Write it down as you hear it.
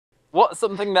What's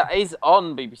something that is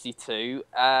on BBC Two?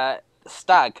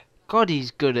 Stag, God,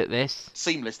 he's good at this.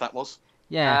 Seamless that was.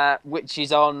 Yeah, which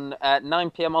is on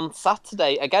 9 p.m. on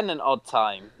Saturday. Again, an odd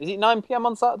time. Is it 9 p.m.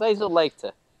 on Saturdays or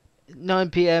later?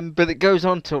 9 p.m. But it goes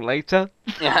on till later.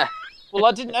 Yeah. Well,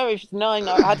 I didn't know if it's 9.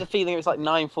 I had a feeling it was like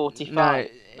No, 9:45.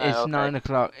 it's Oh, okay. 9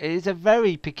 o'clock. It's a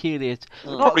very peculiar.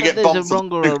 Not Probably that get there's a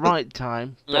bombed. wrong or a right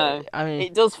time, No, but I mean,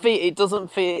 it does feel. It doesn't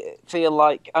feel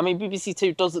like. I mean, BBC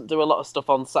Two doesn't do a lot of stuff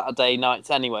on Saturday nights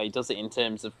anyway, does it? In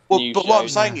terms of Well, new but shows. what I'm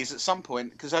saying is, at some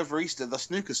point, because over Easter the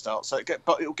snooker starts, so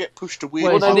it'll get pushed to weird.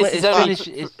 Well, Well, no, it's this is already- only it's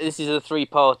finished- this is a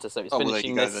three-parter, so it's Oh, well, there finishing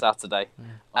you go this then. Saturday.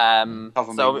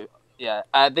 Cover So me.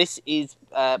 yeah, this is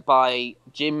by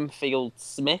Jim Field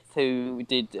Smith, who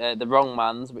did The Wrong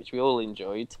Mans, which we all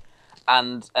enjoyed,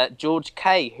 and George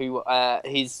Kay, who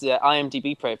his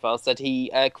IMDb profile said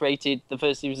he created the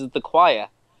first series of The Choir.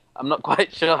 I'm not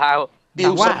quite sure how.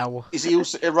 wow. Is he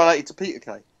also related to Peter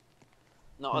Kay?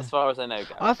 Not as far as I know,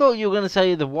 Gary. I thought you were going to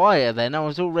say The Wire. Then I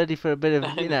was all ready for a bit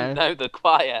of, No, The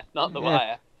Choir, not The Yeah.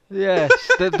 Wire. Yes,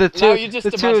 the two. No, you're just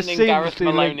the two are imagining Gareth seamlessly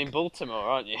Malone linked. in Baltimore,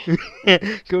 aren't you?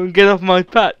 Go and get off my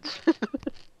patch.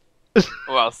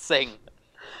 Well, sing.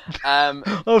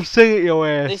 I'll sing at your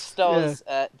ass. This stars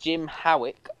Jim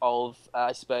Howick of,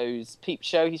 I suppose, Peep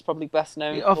Show. He's probably best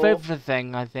known Of for.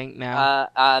 everything, I think now.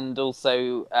 And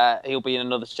also, he'll be in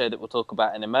another show that we'll talk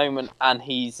about in a moment. And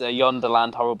he's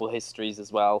Yonderland Horrible Histories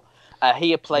as well.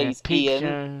 He plays Peep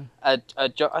Ian. I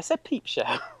said Peep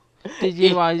Show. Did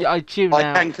you? I tuned I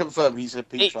out. can confirm he's a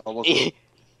Peter. Wasn't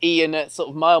Ian, a sort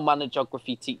of mild-mannered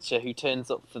geography teacher who turns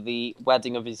up for the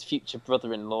wedding of his future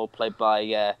brother-in-law, played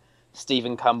by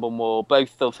Stephen Campbell Moore,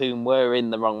 both of whom were in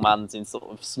The Wrong Mans in sort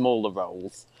of smaller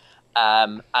roles.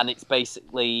 And it's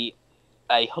basically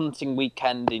a hunting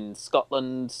weekend in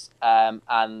Scotland,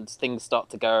 and things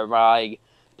start to go awry.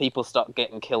 People start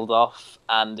getting killed off,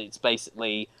 and it's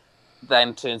basically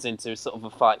then turns into sort of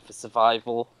a fight for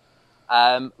survival.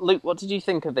 Luke, what did you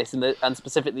think of this, and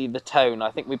specifically the tone?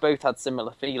 I think we both had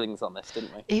similar feelings on this,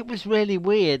 didn't we? It was really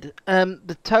weird.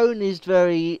 The tone is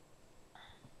very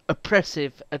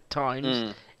oppressive at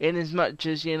times, in as much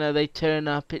as they turn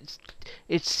up. It's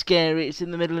scary. It's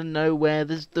in the middle of nowhere.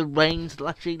 There's the rain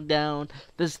slashing down.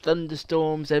 There's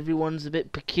thunderstorms. Everyone's a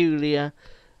bit peculiar.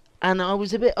 And I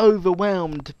was a bit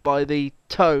overwhelmed by the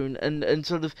tone, and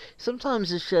sort of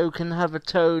sometimes a show can have a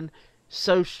tone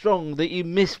so strong that you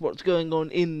miss what's going on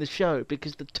in the show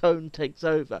because the tone takes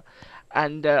over.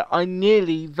 And I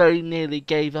very nearly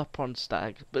gave up on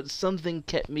Stag, but something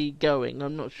kept me going.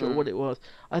 I'm not sure what it was.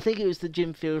 I think it was the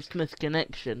Jim Field Smith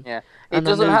connection. Yeah, it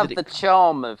doesn't have the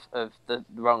charm of the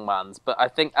Wrong Mans, but I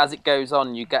think as it goes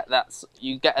on, you get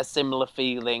a similar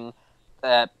feeling.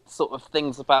 Sort of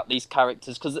things about these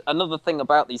characters, because another thing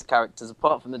about these characters,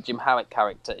 apart from the Jim Howitt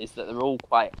character, is that they're all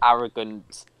quite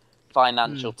arrogant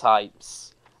financial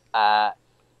types.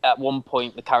 At one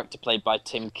point, the character played by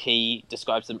Tim Key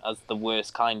describes them as the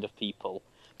worst kind of people.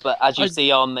 But as you see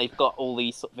on, they've got all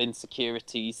these sort of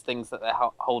insecurities, things that they're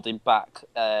holding back.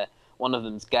 One of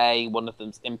them's gay, one of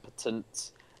them's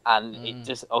impotent, and it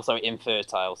just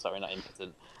infertile. Sorry, not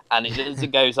impotent. And as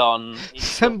it goes on,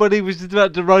 Somebody was just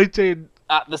about to write in.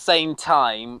 At the same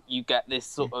time, you get this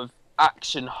sort of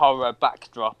action horror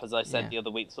backdrop, as I said the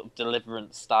other week, sort of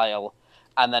Deliverance style,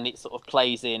 and then it sort of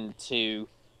plays into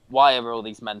why are all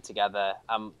these men together?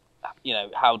 How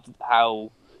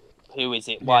who is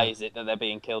it? Why is it that they're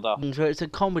being killed off? So it's a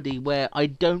comedy where I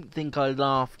don't think I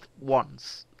laughed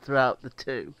once throughout the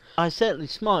two. I certainly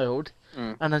smiled,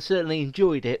 and I certainly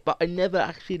enjoyed it, but I never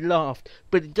actually laughed.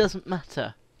 But it doesn't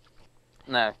matter.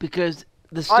 No, because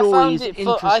the story is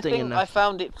interesting enough. I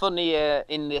found it funnier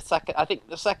in the second. I think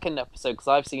the second episode, because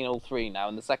I've seen all three now,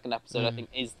 and the second episode I think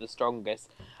is the strongest.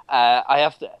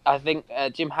 I think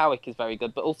Jim Howick is very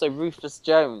good, but also Rufus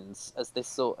Jones as this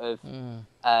sort of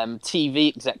TV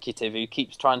executive who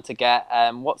keeps trying to get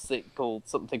what's it called,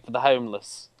 something for the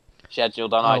homeless,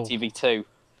 scheduled on ITV2.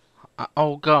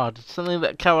 Oh God, something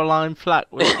that Caroline Flack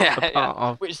was a part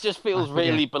of, which just feels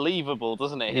really believable,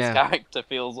 doesn't it? His character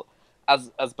feels.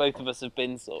 As both of us have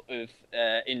been sort of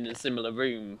in a similar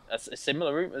room,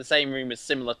 the same room as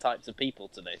similar types of people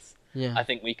to this, I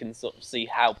think we can sort of see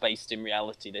how based in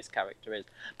reality this character is.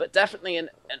 But definitely an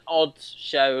odd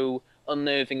show,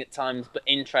 unnerving at times, but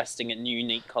interesting and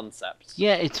unique concept.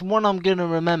 Yeah, it's one I'm going to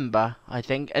remember, I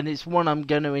think, and it's one I'm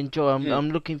going to enjoy.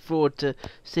 I'm looking forward to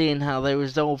seeing how they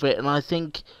resolve it, and I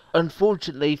think,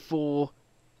 unfortunately for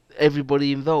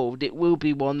everybody involved, it will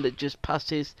be one that just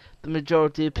passes the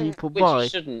majority of people by.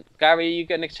 Which shouldn't. Gary, are you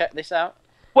going to check this out?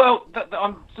 Well,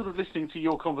 I'm sort of listening to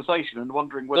your conversation and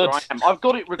wondering whether Good. I am. I've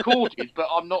got it recorded, but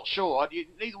I'm not sure.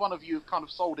 Neither one of you have kind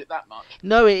of sold it that much.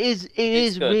 No, it is. It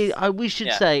It's is good. really. We should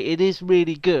Yeah. say it is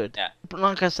really good. Yeah. But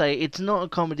like I say, it's not a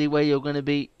comedy where you're going to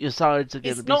be. Your sides are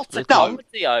going It's to be not a split.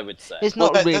 comedy, I would say. It's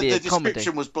not really the a comedy.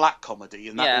 description was black comedy,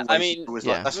 and that Yeah, I always mean, was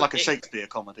yeah. like that's like a It- Shakespeare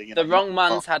comedy. You The know, Wrong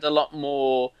Man's had a lot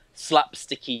more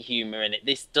slapsticky humour in it.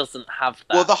 This doesn't have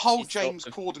that. Well, the whole It's James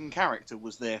sort Corden character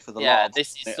was there for the Yeah, laugh.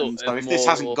 this is and sort so of if this more-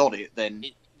 hasn't got it, then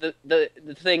the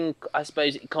thing, I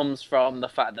suppose, it comes from the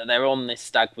fact that they're on this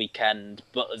stag weekend,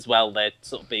 but as well they're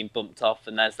sort of being bumped off,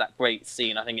 and there's that great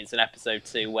scene, I think it's in episode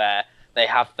 2, where they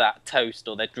have that toast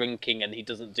or they're drinking and he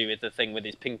doesn't do the thing with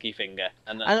his pinky finger.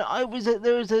 And then,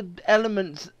 There was a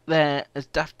element there, as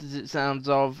daft as it sounds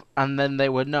of, and then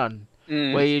there were none.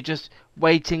 Where you're just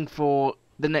waiting for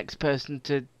the next person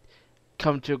to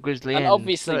come to a grisly and end.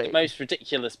 obviously So the most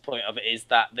ridiculous point of it is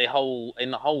that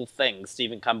in the whole thing,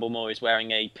 Stephen Campbell Moore is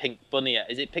wearing a pink bunny.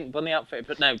 Is it pink bunny outfit?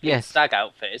 But no, pink Yes. stag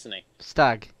outfit, isn't he?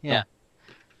 Stag, Yeah.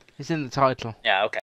 It's in the title. Yeah, okay.